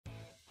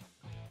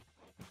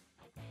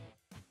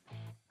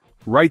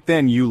Right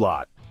then, you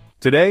lot.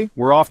 Today,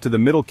 we're off to the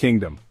Middle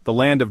Kingdom, the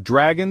land of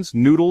dragons,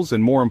 noodles,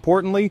 and more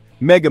importantly,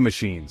 mega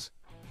machines.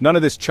 None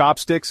of this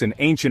chopsticks and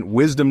ancient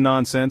wisdom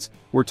nonsense.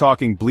 We're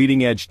talking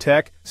bleeding-edge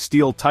tech,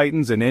 steel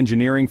titans, and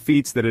engineering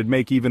feats that'd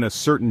make even a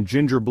certain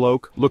ginger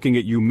bloke looking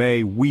at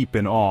JuwaiMau weep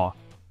in awe.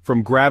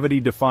 From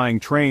gravity-defying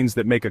trains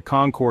that make a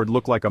Concorde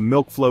look like a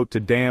milk float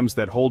to dams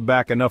that hold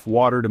back enough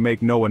water to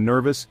make Noah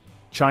nervous,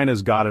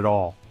 China's got it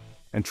all.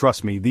 And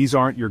trust me, these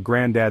aren't your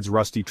granddad's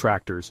rusty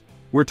tractors.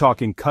 We're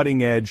talking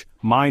cutting-edge,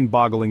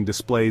 mind-boggling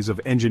displays of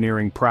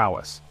engineering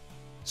prowess.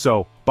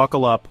 So,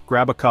 buckle up,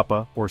 grab a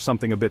cuppa, or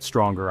something a bit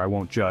stronger, I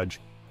won't judge,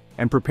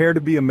 and prepare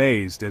to be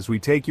amazed as we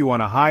take you on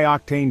a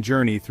high-octane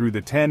journey through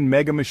the 10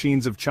 mega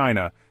machines of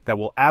China that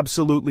will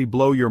absolutely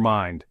blow your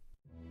mind.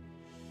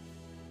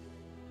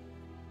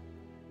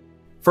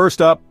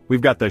 First up,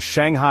 we've got the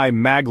Shanghai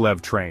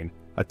Maglev train,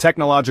 a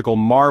technological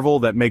marvel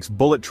that makes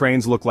bullet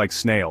trains look like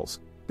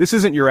snails. This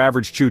isn't your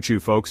average choo-choo,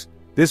 folks.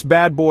 This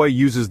bad boy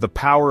uses the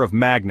power of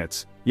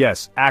magnets,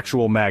 yes,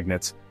 actual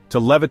magnets, to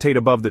levitate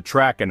above the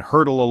track and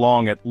hurtle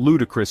along at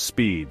ludicrous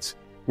speeds.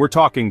 We're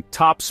talking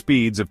top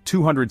speeds of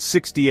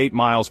 268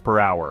 miles per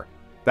hour.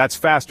 That's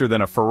faster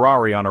than a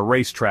Ferrari on a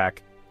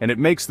racetrack, and it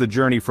makes the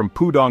journey from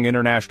Pudong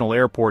International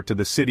Airport to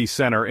the city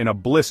center in a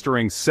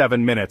blistering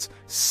 7 minutes.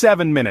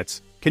 7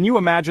 minutes! Can you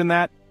imagine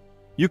that?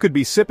 You could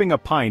be sipping a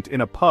pint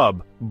in a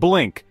pub,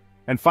 blink,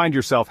 and find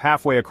yourself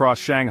halfway across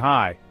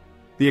Shanghai.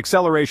 The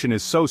acceleration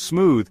is so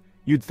smooth,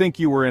 you'd think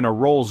you were in a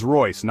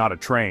Rolls-Royce, not a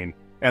train.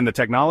 And the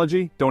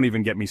technology? Don't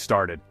even get me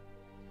started.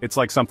 It's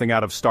like something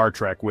out of Star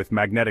Trek with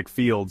magnetic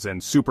fields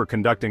and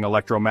superconducting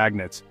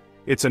electromagnets.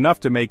 It's enough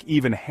to make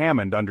even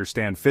Hammond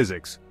understand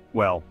physics.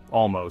 Well,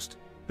 almost.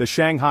 The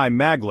Shanghai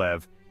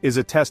Maglev is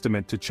a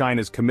testament to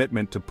China's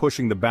commitment to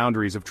pushing the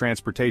boundaries of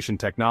transportation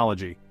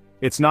technology.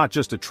 It's not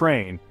just a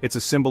train, it's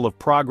a symbol of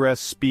progress,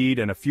 speed,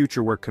 and a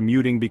future where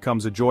commuting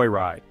becomes a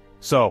joyride.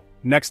 So,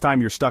 next time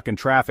you're stuck in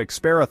traffic,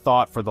 spare a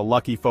thought for the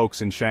lucky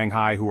folks in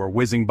Shanghai who are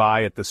whizzing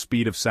by at the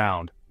speed of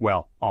sound.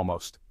 Well,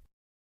 almost.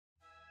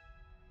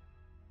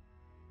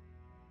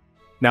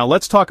 Now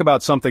let's talk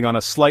about something on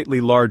a slightly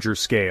larger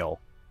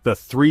scale. The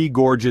Three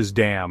Gorges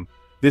Dam.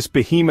 This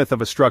behemoth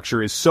of a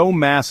structure is so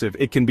massive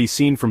it can be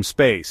seen from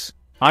space.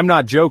 I'm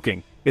not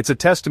joking, it's a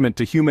testament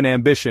to human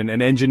ambition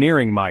and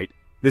engineering might.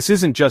 This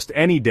isn't just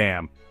any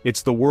dam,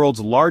 it's the world's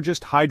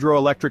largest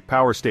hydroelectric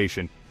power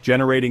station,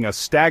 generating a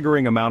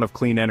staggering amount of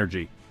clean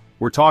energy.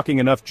 We're talking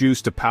enough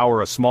juice to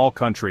power a small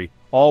country,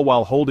 all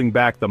while holding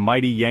back the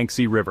mighty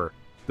Yangtze River.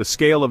 The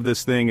scale of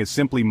this thing is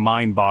simply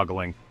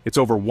mind-boggling. It's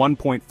over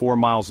 1.4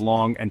 miles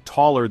long and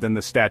taller than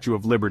the Statue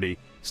of Liberty.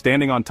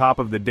 Standing on top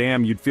of the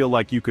dam, you'd feel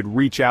like you could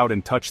reach out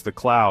and touch the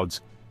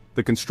clouds.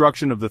 The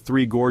construction of the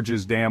Three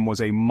Gorges Dam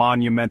was a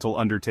monumental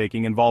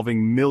undertaking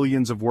involving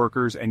millions of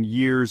workers and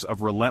years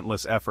of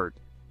relentless effort.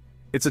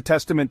 It's a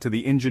testament to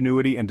the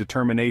ingenuity and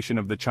determination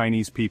of the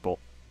Chinese people.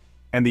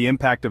 And the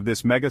impact of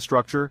this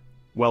megastructure?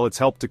 Well, it's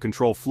helped to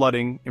control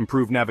flooding,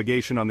 improve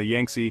navigation on the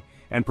Yangtze,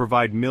 and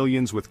provide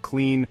millions with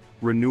clean,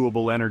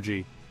 renewable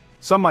energy.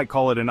 Some might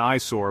call it an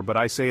eyesore, but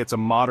I say it's a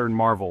modern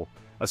marvel,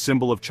 a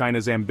symbol of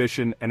China's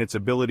ambition and its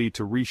ability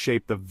to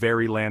reshape the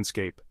very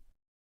landscape.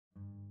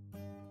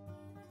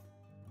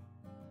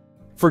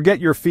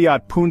 Forget your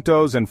Fiat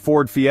Puntos and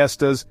Ford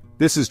Fiestas,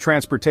 this is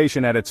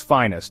transportation at its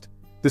finest.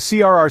 The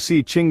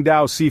CRRC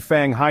Qingdao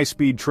Xifang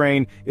high-speed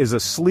train is a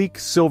sleek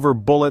silver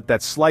bullet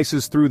that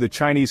slices through the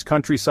Chinese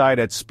countryside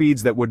at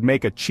speeds that would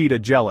make a cheetah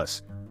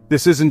jealous.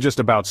 This isn't just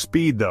about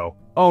speed though.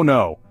 Oh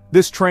no,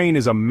 this train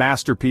is a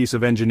masterpiece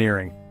of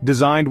engineering,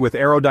 designed with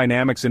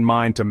aerodynamics in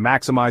mind to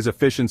maximize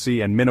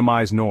efficiency and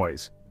minimize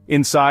noise.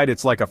 Inside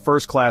it's like a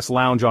first-class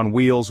lounge on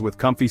wheels with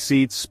comfy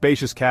seats,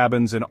 spacious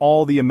cabins, and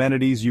all the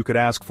amenities you could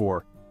ask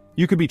for.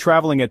 You could be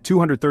traveling at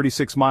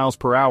 236 miles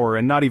per hour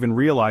and not even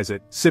realize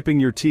it, sipping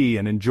your tea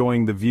and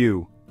enjoying the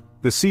view.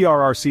 The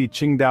CRRC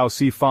Qingdao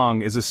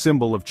Xifang is a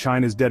symbol of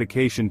China's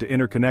dedication to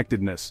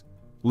interconnectedness,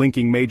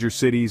 linking major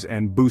cities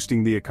and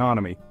boosting the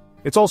economy.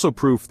 It's also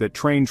proof that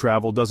train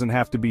travel doesn't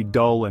have to be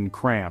dull and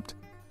cramped.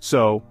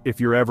 So, if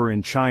you're ever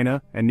in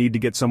China and need to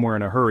get somewhere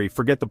in a hurry,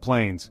 forget the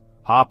planes.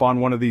 Hop on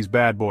one of these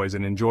bad boys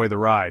and enjoy the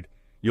ride.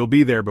 You'll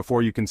be there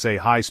before you can say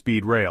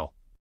high-speed rail.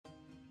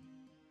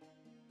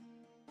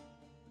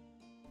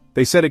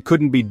 They said it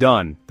couldn't be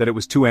done, that it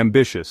was too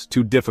ambitious,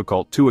 too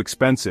difficult, too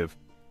expensive.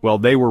 Well,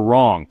 they were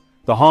wrong.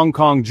 The Hong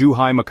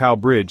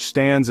Kong-JuwaiMau Bridge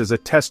stands as a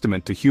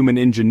testament to human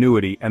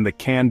ingenuity and the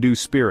can-do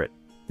spirit.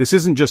 This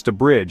isn't just a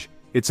bridge,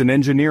 it's an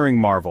engineering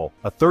marvel,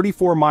 a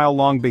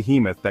 34-mile-long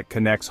behemoth that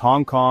connects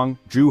Hong Kong,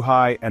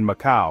 Zhuhai, and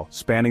Macau,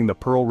 spanning the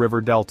Pearl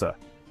River Delta.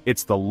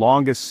 It's the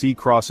longest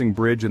sea-crossing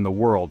bridge in the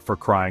world, for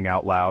crying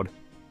out loud.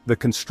 The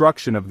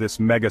construction of this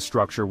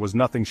megastructure was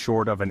nothing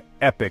short of an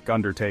epic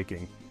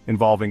undertaking,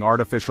 involving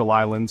artificial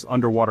islands,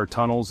 underwater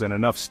tunnels, and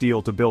enough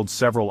steel to build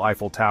several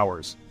Eiffel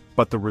Towers.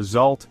 But the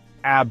result?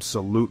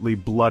 Absolutely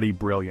bloody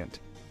brilliant.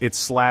 It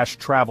slashed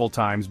travel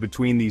times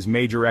between these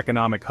major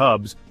economic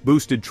hubs,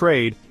 boosted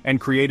trade, and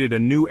created a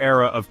new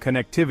era of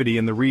connectivity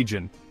in the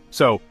region.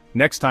 So,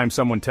 next time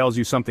someone tells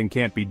you something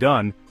can't be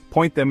done,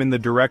 point them in the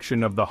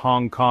direction of the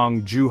Hong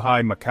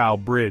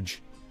Kong-JuwaiMau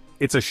Bridge.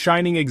 It's a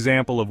shining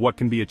example of what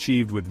can be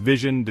achieved with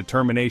vision,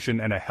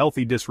 determination, and a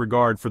healthy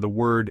disregard for the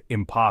word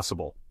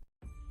impossible.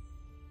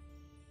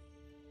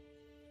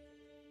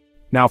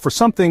 Now for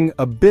something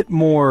a bit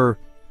more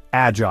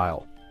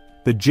agile.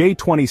 The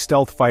J20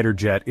 Stealth Fighter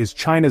jet is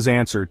China's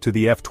answer to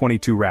the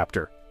F-22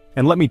 Raptor.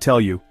 And let me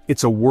tell you,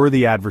 it's a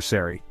worthy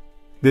adversary.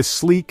 This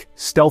sleek,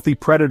 stealthy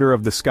predator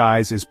of the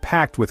skies is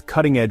packed with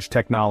cutting-edge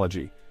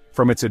technology,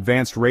 from its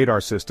advanced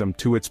radar system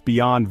to its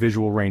beyond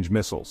visual range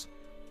missiles.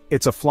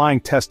 It's a flying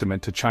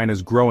testament to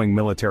China's growing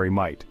military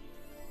might.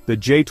 The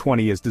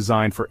J-20 is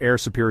designed for air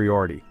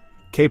superiority,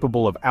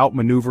 capable of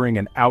outmaneuvering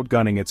and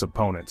outgunning its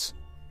opponents.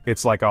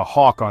 It's like a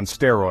hawk on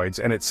steroids,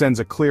 and it sends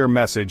a clear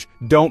message: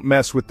 don't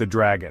mess with the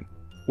dragon.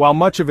 While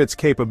much of its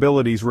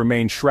capabilities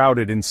remain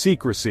shrouded in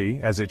secrecy,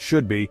 as it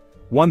should be,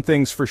 one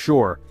thing's for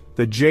sure: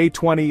 the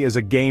J-20 is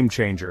a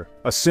game-changer,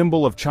 a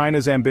symbol of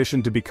China's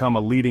ambition to become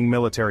a leading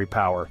military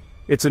power.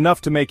 It's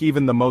enough to make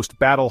even the most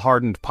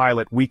battle-hardened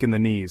pilot weak in the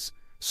knees.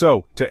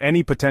 So, to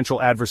any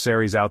potential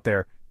adversaries out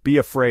there, be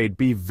afraid,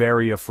 be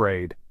very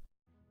afraid.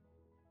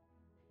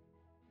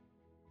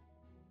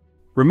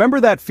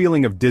 Remember that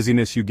feeling of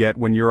dizziness you get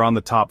when you're on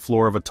the top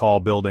floor of a tall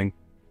building?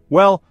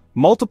 Well,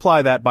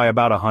 multiply that by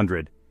about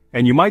 100,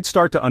 and you might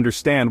start to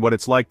understand what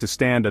it's like to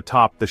stand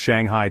atop the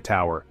Shanghai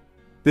Tower.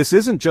 This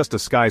isn't just a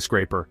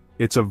skyscraper,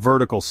 it's a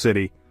vertical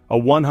city, a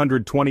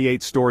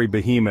 128-story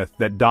behemoth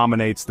that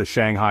dominates the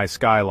Shanghai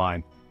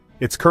skyline.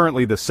 It's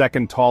currently the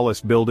second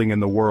tallest building in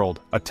the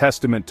world, a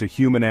testament to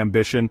human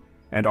ambition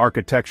and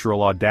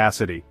architectural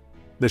audacity.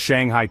 The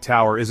Shanghai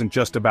Tower isn't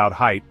just about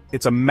height,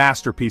 it's a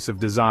masterpiece of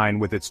design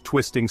with its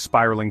twisting,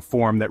 spiraling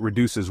form that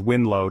reduces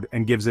wind load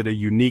and gives it a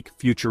unique,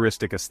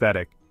 futuristic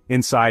aesthetic.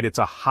 Inside, it's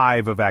a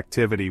hive of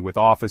activity with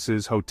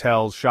offices,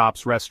 hotels,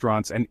 shops,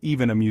 restaurants, and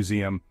even a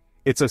museum.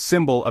 It's a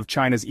symbol of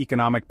China's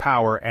economic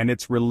power and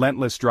its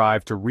relentless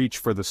drive to reach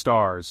for the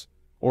stars.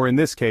 Or in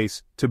this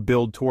case, to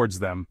build towards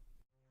them.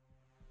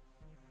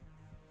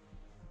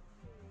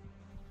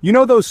 You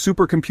know those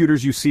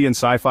supercomputers you see in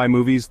sci-fi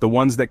movies, the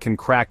ones that can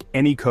crack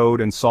any code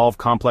and solve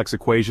complex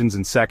equations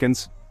in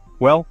seconds?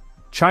 Well,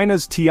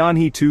 China's Tian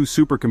 2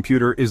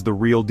 supercomputer is the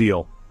real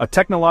deal, a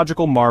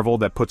technological marvel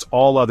that puts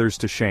all others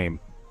to shame.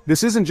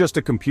 This isn't just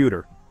a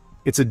computer.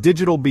 It's a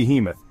digital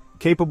behemoth,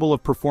 capable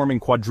of performing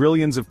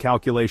quadrillions of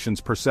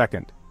calculations per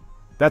second.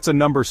 That's a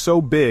number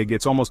so big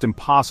it's almost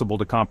impossible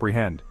to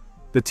comprehend.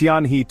 The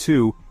Tian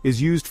 2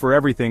 is used for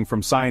everything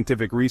from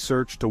scientific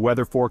research to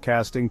weather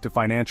forecasting to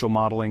financial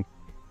modeling.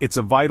 It's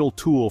a vital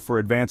tool for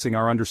advancing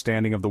our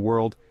understanding of the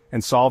world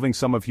and solving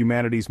some of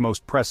humanity's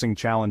most pressing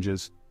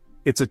challenges.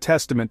 It's a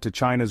testament to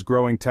China's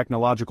growing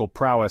technological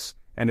prowess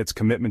and its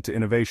commitment to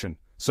innovation.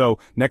 So,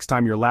 next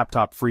time your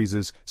laptop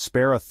freezes,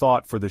 spare a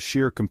thought for the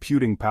sheer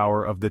computing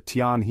power of the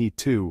Tian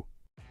 2.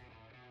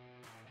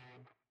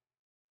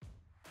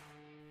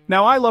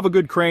 Now I love a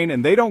good crane,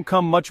 and they don't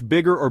come much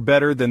bigger or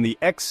better than the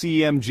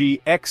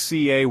XCMG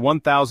XCA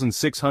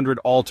 1600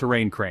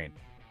 all-terrain crane.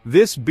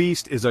 This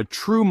beast is a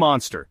true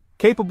monster,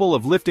 capable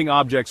of lifting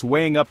objects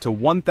weighing up to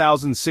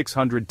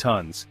 1,600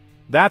 tons.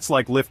 That's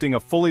like lifting a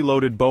fully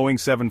loaded Boeing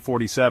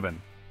 747.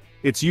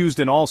 It's used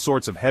in all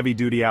sorts of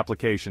heavy-duty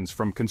applications,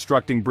 from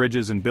constructing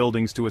bridges and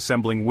buildings to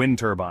assembling wind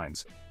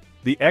turbines.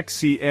 The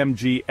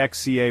XCMG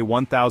XCA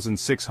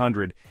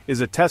 1600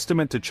 is a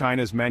testament to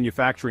China's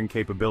manufacturing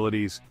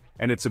capabilities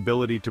and its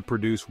ability to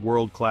produce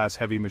world-class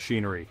heavy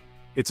machinery.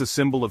 It's a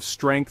symbol of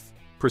strength,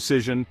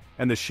 precision,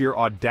 and the sheer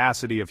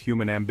audacity of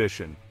human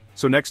ambition.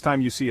 So next time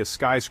you see a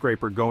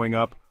skyscraper going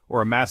up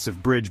or a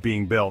massive bridge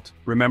being built,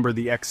 remember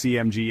the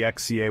XCMG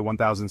XCA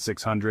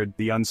 1600,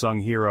 the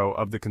unsung hero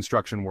of the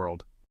construction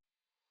world.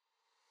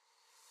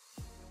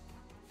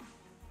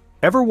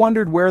 Ever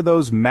wondered where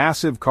those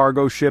massive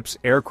cargo ships,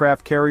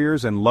 aircraft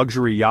carriers, and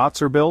luxury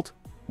yachts are built?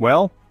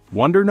 Well,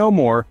 wonder no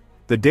more.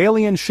 The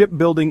Dalian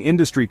Shipbuilding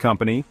Industry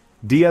Company,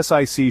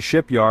 DSIC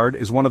Shipyard,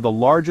 is one of the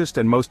largest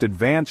and most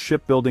advanced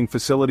shipbuilding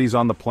facilities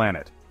on the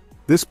planet.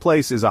 This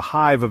place is a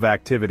hive of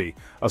activity,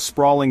 a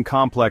sprawling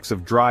complex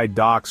of dry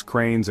docks,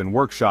 cranes, and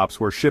workshops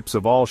where ships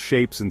of all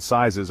shapes and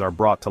sizes are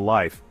brought to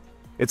life.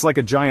 It's like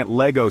a giant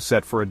Lego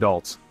set for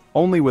adults,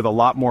 only with a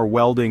lot more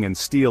welding and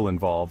steel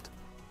involved.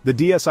 The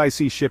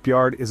DSIC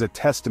Shipyard is a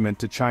testament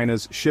to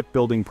China's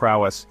shipbuilding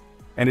prowess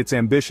and its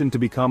ambition to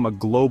become a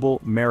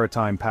global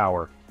maritime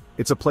power.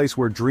 It's a place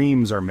where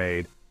dreams are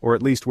made, or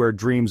at least where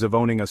dreams of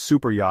owning a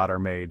super yacht are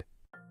made.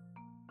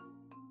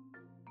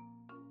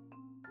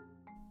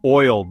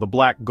 Oil, the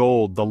black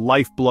gold, the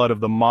lifeblood of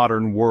the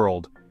modern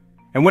world.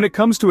 And when it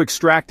comes to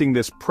extracting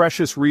this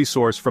precious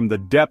resource from the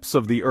depths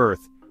of the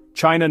earth,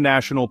 China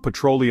National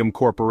Petroleum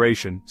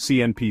Corporation,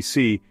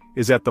 CNPC,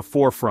 is at the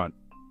forefront.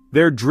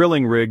 Their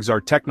drilling rigs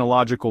are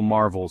technological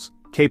marvels,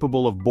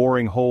 capable of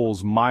boring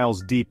holes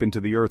miles deep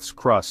into the Earth's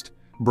crust,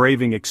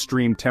 braving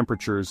extreme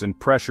temperatures and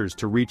pressures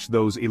to reach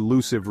those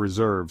elusive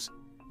reserves.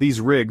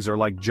 These rigs are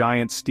like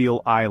giant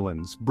steel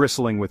islands,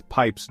 bristling with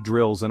pipes,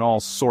 drills, and all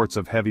sorts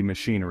of heavy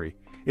machinery.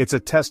 It's a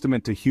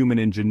testament to human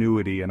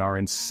ingenuity and our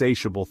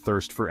insatiable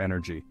thirst for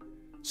energy.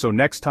 So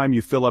next time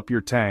you fill up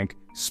your tank,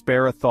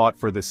 spare a thought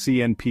for the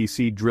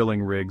CNPC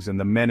drilling rigs and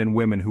the men and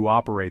women who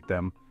operate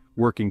them,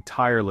 working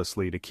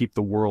tirelessly to keep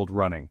the world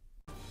running.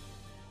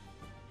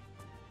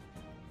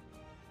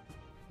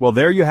 Well,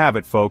 there you have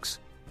it, folks.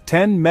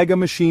 10 mega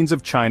machines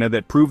of China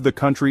that prove the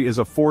country is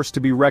a force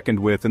to be reckoned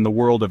with in the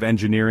world of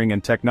engineering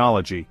and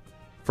technology.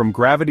 From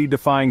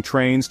gravity-defying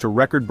trains to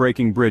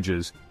record-breaking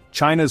bridges,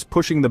 China's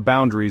pushing the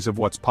boundaries of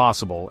what's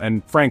possible,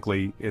 and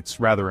frankly, it's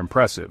rather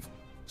impressive.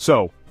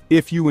 So,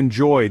 if you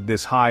enjoyed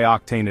this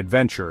high-octane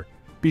adventure,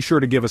 be sure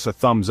to give us a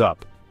thumbs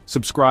up,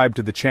 subscribe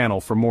to the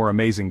channel for more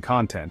amazing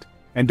content,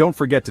 and don't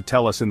forget to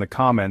tell us in the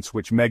comments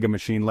which mega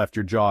machine left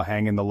your jaw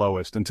hanging the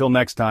lowest. Until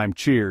next time,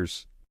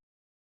 cheers!